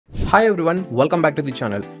Hi everyone, welcome back to the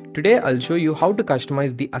channel. Today I'll show you how to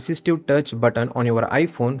customize the Assistive Touch button on your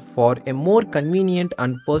iPhone for a more convenient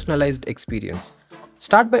and personalized experience.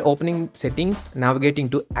 Start by opening Settings, navigating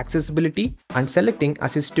to Accessibility and selecting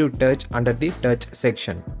Assistive Touch under the Touch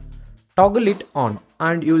section. Toggle it on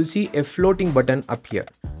and you will see a floating button appear.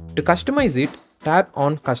 To customize it, tap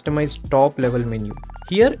on Customize Top Level menu.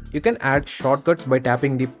 Here you can add shortcuts by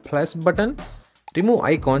tapping the plus button, remove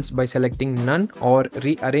icons by selecting none or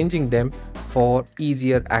rearranging them for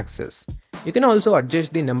easier access. You can also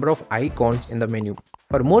adjust the number of icons in the menu.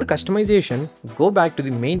 For more customization, go back to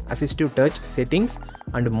the main Assistive Touch settings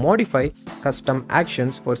and modify custom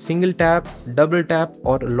actions for single tap, double tap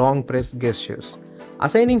or long press gestures.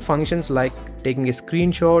 Assigning functions like taking a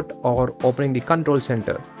screenshot or opening the control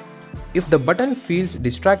center. If the button feels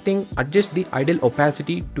distracting, adjust the idle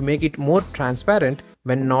opacity to make it more transparent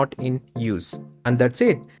when not in use. And that's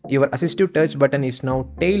it. Your Assistive Touch button is now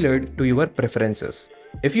tailored to your preferences.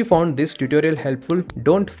 If you found this tutorial helpful,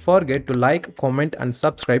 don't forget to like, comment and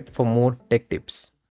subscribe for more tech tips.